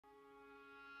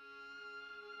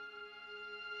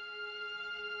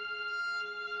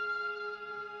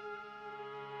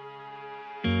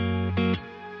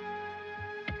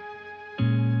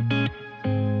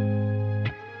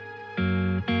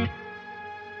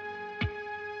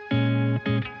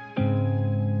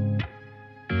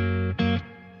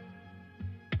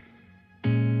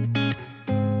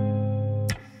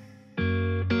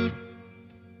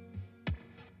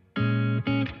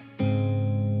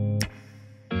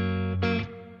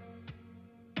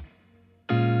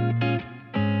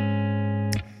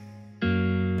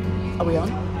Are we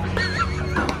on?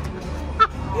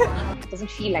 It doesn't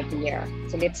feel like a year,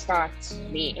 so let's start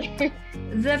there.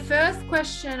 The first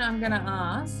question I'm going to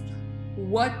ask,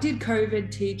 what did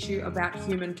COVID teach you about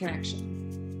human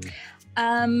connection?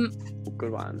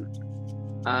 Good one.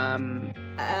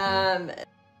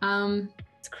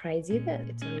 It's crazy that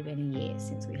it's only been a year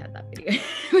since we had that video,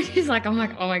 which is like, I'm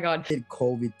like, oh my God. Did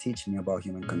COVID teach me about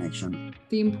human connection?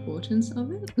 The importance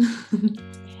of it.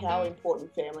 How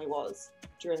important family was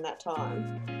during that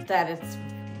time. That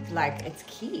it's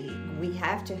key. We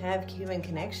have to have human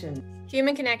connection.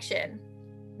 Human connection,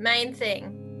 main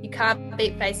thing. You can't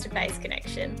beat face-to-face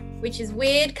connection, which is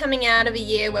weird coming out of a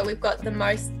year where we've got the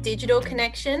most digital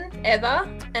connection ever.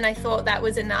 And I thought that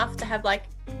was enough to have like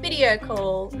video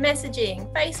call,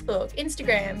 messaging, Facebook,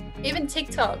 Instagram, even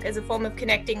TikTok as a form of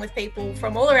connecting with people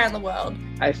from all around the world.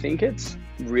 I think it's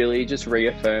really just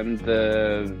reaffirmed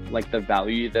the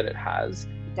value that it has.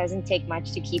 It doesn't take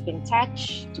much to keep in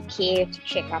touch, to care, to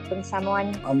check up on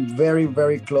someone. I'm very,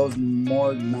 very close,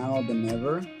 more now than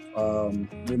ever,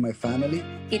 with my family.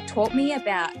 It taught me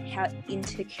about how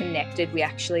interconnected we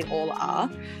actually all are.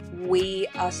 We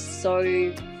are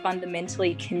so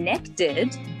fundamentally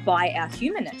connected by our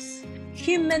humanness.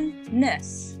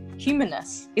 Humanness.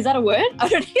 Is that a word? I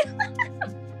don't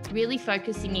know. Really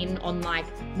focusing in on like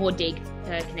more deep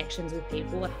connections with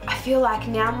people. I feel like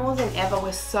now more than ever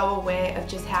we're so aware of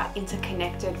just how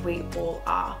interconnected we all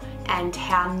are and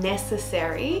how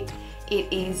necessary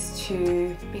it is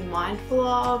to be mindful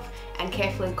of and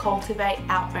carefully cultivate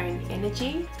our own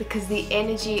energy, because the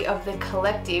energy of the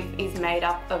collective is made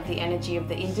up of the energy of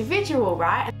the individual,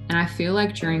 right? And I feel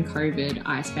like during COVID,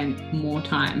 I spent more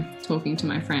time talking to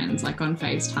my friends, like on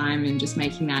FaceTime, and just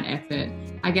making that effort.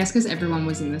 I guess because everyone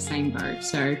was in the same boat.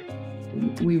 So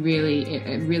it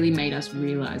really made us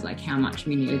realize like how much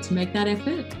we needed to make that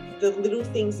effort. The little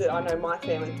things that I know my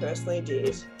family personally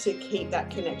did to keep that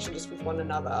connection just with one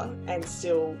another and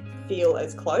still feel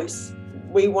as close.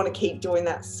 We want to keep doing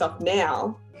that stuff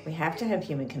now. We have to have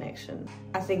human connection.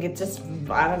 I think it just,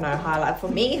 highlights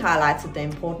the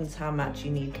importance how much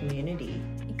you need community.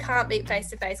 You can't beat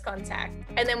face-to-face contact.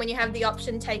 And then when you have the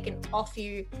option taken off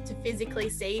you to physically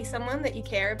see someone that you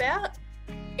care about,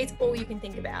 it's all you can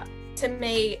think about. To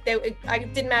me, it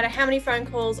didn't matter how many phone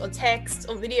calls or texts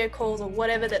or video calls or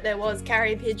whatever that there was,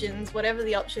 carrier pigeons, whatever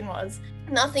the option was,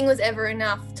 nothing was ever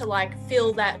enough to like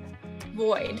fill that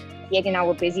void. Yet in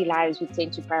our busy lives, we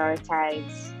tend to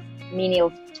prioritize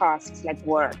menial tasks like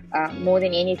work more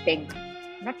than anything,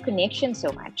 not connection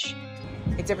so much.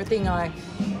 It's everything I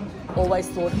always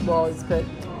thought it was, but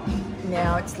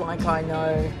now it's like I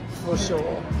know for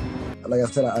sure. Like I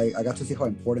said, I got to see how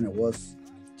important it was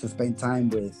to spend time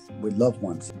with loved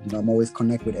ones. You know, I'm always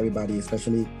connect with everybody,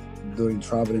 especially during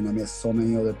traveling. I met so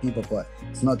many other people, but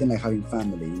it's nothing like having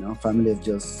family, you know? Family is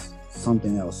just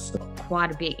something else.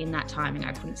 Quite a bit in that timing,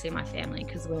 I couldn't see my family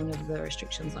because one of the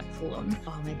restrictions like full on.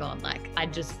 Oh my God, like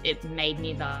it made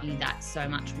me value that so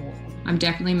much more. I'm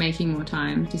definitely making more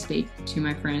time to speak to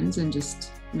my friends and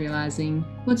just realizing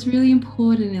what's really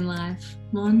important in life,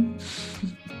 Mon.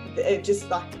 It just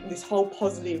like this whole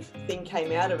positive thing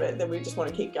came out of it that we just want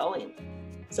to keep going.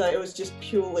 So it was just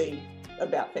purely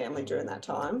about family during that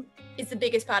time. It's the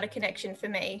biggest part of connection for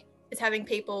me, is having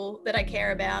people that I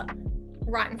care about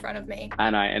right in front of me.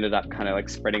 And I ended up kind of like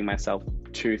spreading myself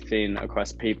too thin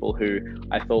across people who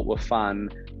I thought were fun,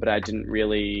 but I didn't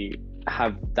really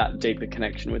have that deeper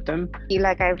connection with them. I feel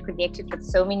like I've connected with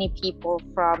so many people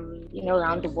from,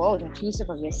 around the world, inclusive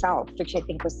of yourself, which I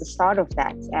think was the start of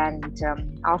that. And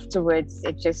afterwards,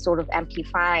 it just sort of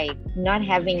amplified, not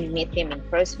having met them in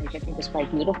person, which I think was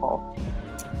quite beautiful.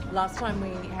 Last time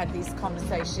we had this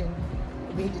conversation,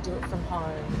 we had to do it from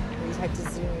home. We had to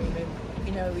Zoom and,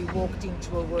 we walked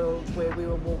into a world where we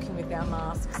were walking with our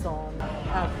masks on.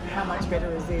 How much better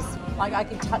is this? Like I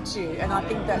can touch you, and I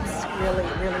think that's really,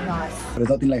 really nice. There's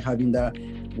nothing like having that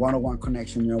one-on-one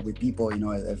connection, with people.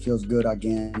 It feels good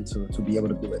again to be able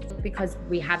to do it. Because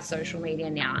we have social media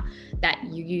now, that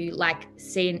you like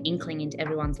see an inkling into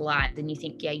everyone's lives and you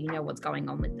think, yeah, you know what's going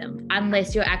on with them.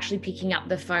 Unless you're actually picking up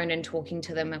the phone and talking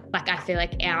to them. Like I feel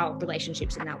like our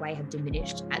relationships in that way have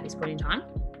diminished at this point in time.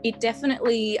 It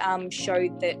definitely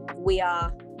showed that we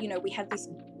are, we have this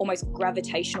almost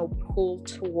gravitational pull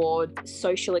toward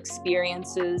social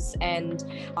experiences, and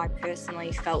I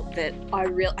personally felt that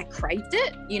I craved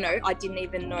it. I didn't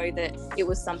even know that it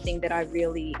was something that I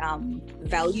really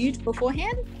valued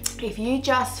beforehand. If you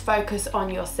just focus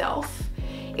on yourself,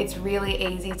 it's really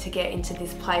easy to get into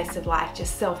this place of like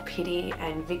just self-pity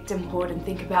and victimhood and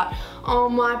think about, oh,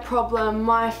 my problem,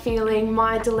 my feeling,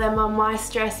 my dilemma, my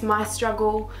stress, my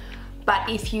struggle. But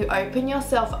if you open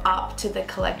yourself up to the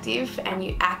collective and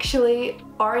you actually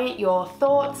orient your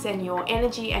thoughts and your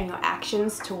energy and your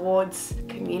actions towards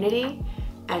community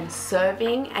and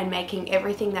serving and making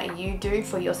everything that you do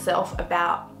for yourself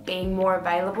about being more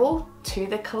available to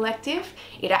the collective,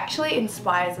 it actually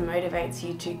inspires and motivates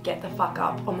you to get the fuck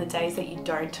up on the days that you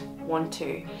don't want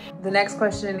to. The next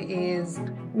question is,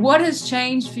 what has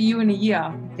changed for you in a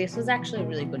year? This was actually a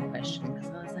really good question because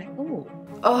I was like, ooh.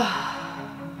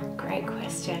 Oh, great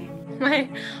question. My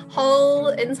whole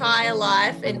entire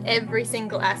life in every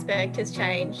single aspect has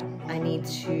changed. I need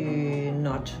to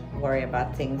not worry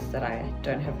about things that I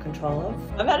don't have control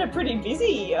of. I've had a pretty busy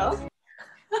year.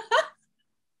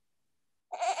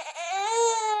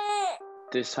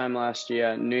 This time last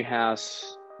year, new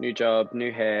house, new job,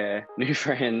 new hair, new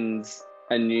friends,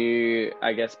 a new,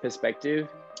 I guess, perspective.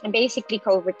 And basically,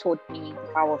 COVID taught me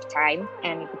the power of time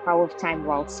and the power of time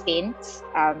well spent,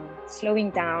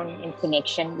 slowing down in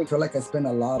connection. I feel like I spend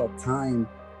a lot of time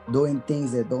doing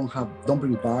things that don't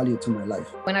bring value to my life.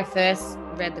 When I first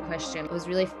read the question, it was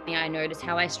really funny. I noticed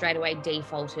how I straight away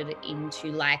defaulted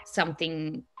into like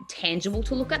something tangible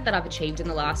to look at that I've achieved in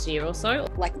the last year or so.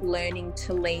 Like learning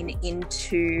to lean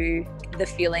into the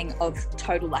feeling of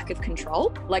total lack of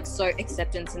control. Like, so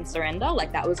acceptance and surrender,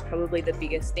 like that was probably the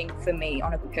biggest thing for me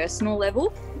on a personal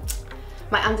level.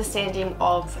 My understanding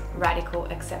of radical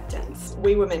acceptance.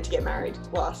 We were meant to get married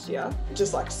last year,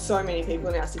 just like so many people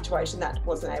in our situation, that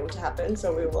wasn't able to happen.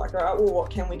 So we were like, all right, well, what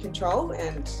can we control?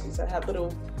 And so have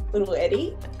little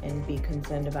Eddie. And be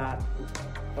concerned about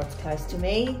what's close to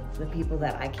me, the people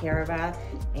that I care about,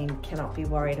 and cannot be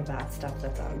worried about stuff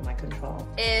that's out of my control.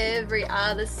 Every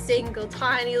other single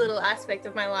tiny little aspect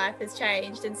of my life has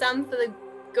changed, and some for the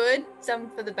good,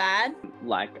 some for the bad.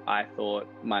 Like, I thought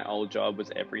my old job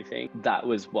was everything. That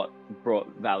was what brought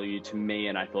value to me,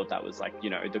 and I thought that was like, you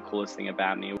know, the coolest thing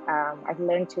about me. I've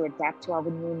learned to adapt to our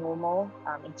new normal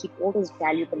and keep all those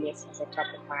valuable lessons at top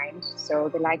of mind. So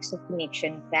the likes of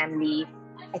connection, family,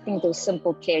 I think those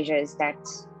simple pleasures that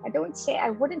I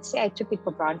wouldn't say I took it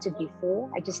for granted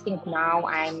before. I just think now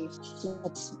I'm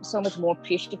so much more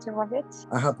appreciative of it.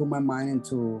 I have put my mind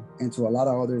into a lot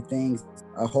of other things,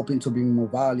 hoping to bring more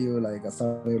value. Like I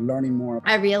started learning more.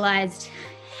 I realized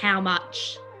how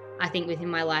much I think within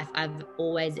my life I've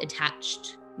always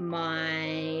attached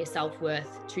my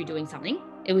self-worth to doing something.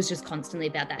 It was just constantly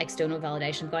about that external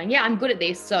validation, going, yeah, I'm good at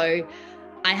this, so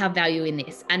I have value in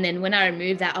this. And then when I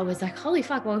removed that, I was like, holy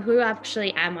fuck, well, who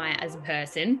actually am I as a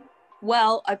person?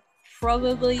 Well, I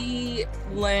probably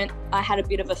learnt I had a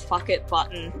bit of a fuck it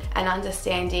button. And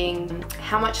understanding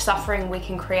how much suffering we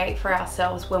can create for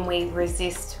ourselves when we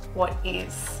resist what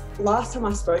is. Last time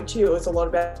I spoke to you, it was a lot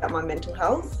about my mental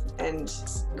health, and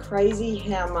it's crazy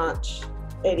how much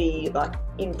Eddie like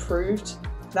improved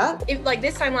that. If like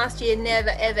this time last year,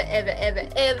 never,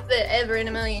 ever in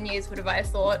a million years would have I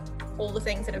thought all the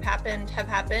things that have happened,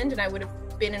 and I would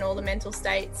have been in all the mental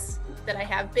states that I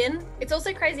have been. It's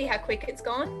also crazy how quick it's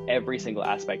gone. Every single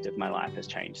aspect of my life has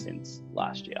changed since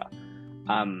last year.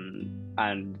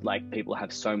 And like people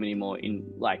have so many more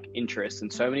interests,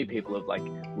 and so many people have like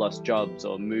lost jobs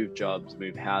or moved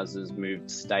houses,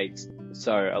 moved states.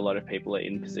 So a lot of people are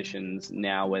in positions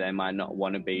now where they might not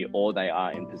want to be, or they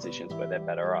are in positions where they're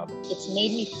better off. It's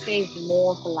made me crave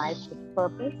more of a life with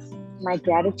purpose. My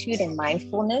gratitude and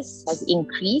mindfulness has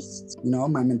increased. You know,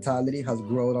 my mentality has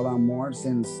grown a lot more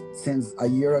since a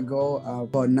year ago.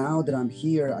 But now that I'm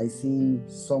here, I see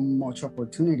so much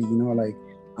opportunity, you know, like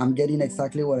I'm getting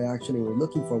exactly what I actually was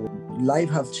looking for. Life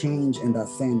has changed in that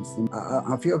sense.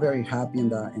 I feel very happy in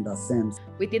that sense.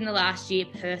 Within the last year,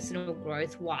 personal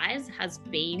growth-wise has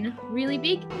been really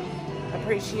big.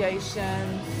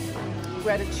 Appreciation,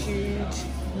 gratitude,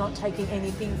 not taking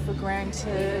anything for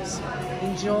granted,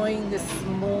 enjoying the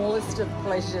smallest of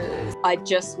pleasures. I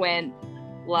just went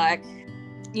like,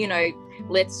 you know,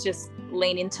 let's just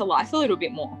lean into life a little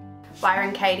bit more.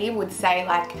 Byron Katie would say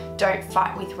like, don't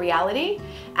fight with reality.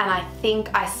 And I think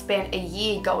I spent a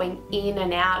year going in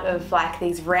and out of like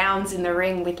these rounds in the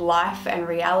ring with life and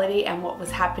reality and what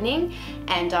was happening.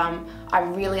 And I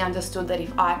really understood that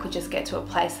if I could just get to a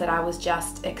place that I was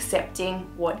just accepting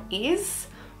what is,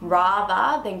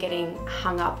 rather than getting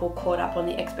hung up or caught up on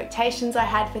the expectations I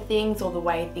had for things or the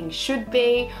way things should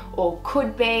be or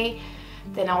could be,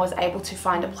 then I was able to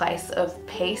find a place of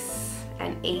peace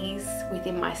and ease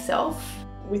within myself.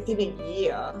 Within a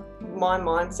year, my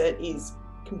mindset is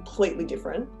completely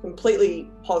different, completely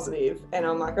positive, and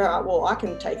I'm like, all right, well, I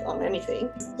can take on anything.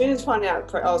 As soon as finding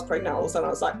out I was pregnant, all of a sudden I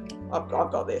was like, I've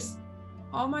got this.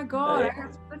 Oh my God,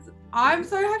 I'm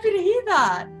so happy to hear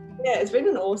that. Yeah, it's been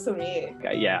an awesome year.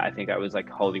 Yeah, I think I was like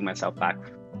holding myself back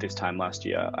this time last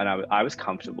year, and I was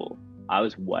comfortable. I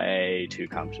was way too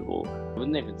comfortable. I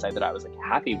wouldn't even say that I was like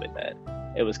happy with it.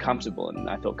 It was comfortable, and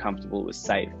I thought comfortable was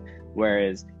safe.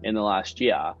 Whereas in the last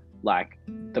year, like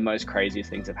the most craziest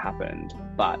things have happened,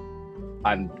 but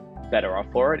I'm better off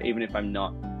for it, even if I'm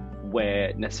not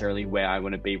necessarily where I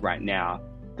want to be right now.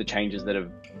 The changes that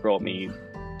have brought me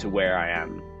to where I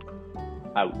am,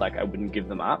 I wouldn't give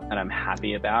them up, and I'm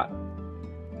happy about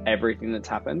everything that's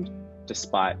happened,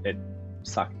 despite it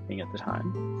sucking at the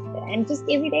time. And just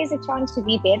every day is a chance to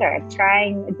be better,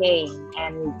 trying again,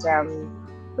 and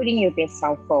putting your best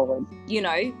self forward. You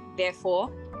know,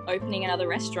 therefore, opening another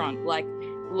restaurant, like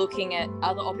looking at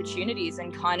other opportunities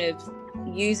and kind of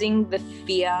using the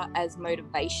fear as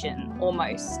motivation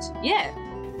almost. Yeah.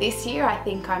 This year, I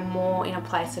think I'm more in a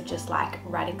place of just like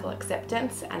radical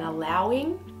acceptance and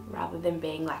allowing, rather than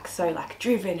being like so like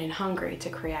driven and hungry to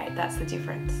create. That's the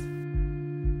difference.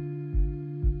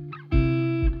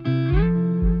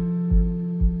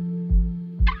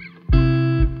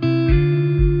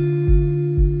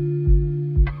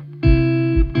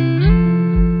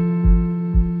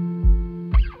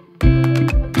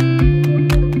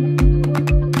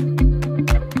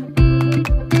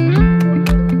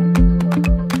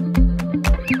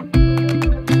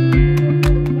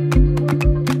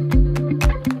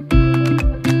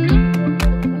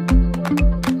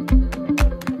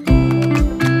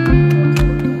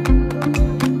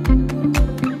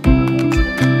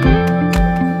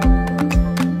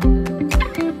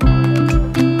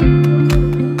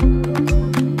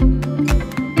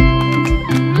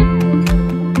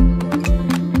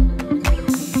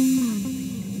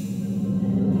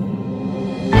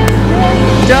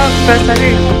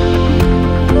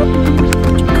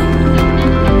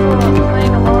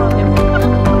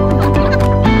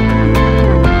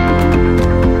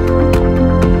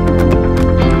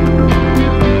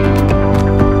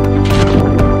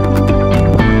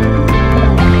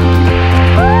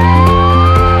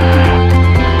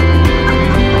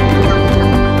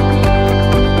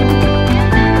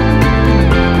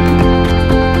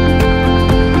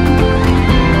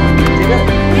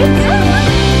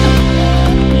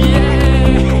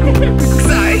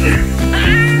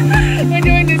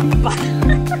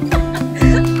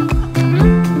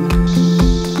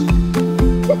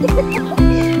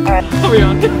 Are we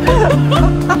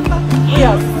on?